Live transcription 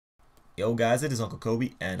Yo guys, it is Uncle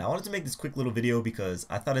Kobe, and I wanted to make this quick little video because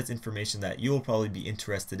I thought it's information that you'll probably be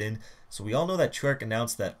interested in. So we all know that Treyarch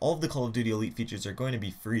announced that all of the Call of Duty Elite features are going to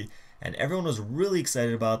be free, and everyone was really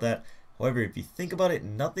excited about that. However, if you think about it,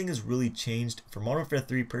 nothing has really changed. For Modern Warfare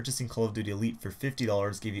 3, purchasing Call of Duty Elite for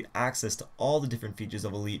 $50 gave you access to all the different features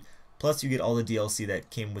of Elite, plus you get all the DLC that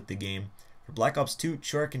came with the game. For Black Ops 2,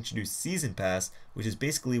 Treyarch introduced Season Pass, which is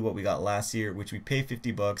basically what we got last year, which we pay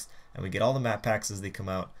 $50 and we get all the map packs as they come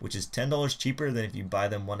out, which is $10 cheaper than if you buy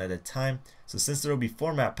them one at a time. So since there will be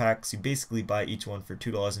 4 map packs, you basically buy each one for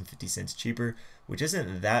 $2.50 cheaper, which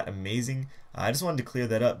isn't that amazing. I just wanted to clear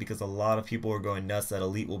that up because a lot of people are going nuts that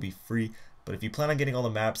Elite will be free, but if you plan on getting all the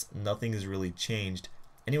maps, nothing has really changed.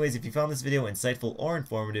 Anyways, if you found this video insightful or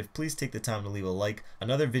informative, please take the time to leave a like.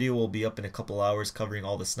 Another video will be up in a couple hours covering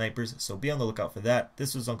all the snipers, so be on the lookout for that.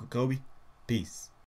 This was Uncle Kobe. Peace.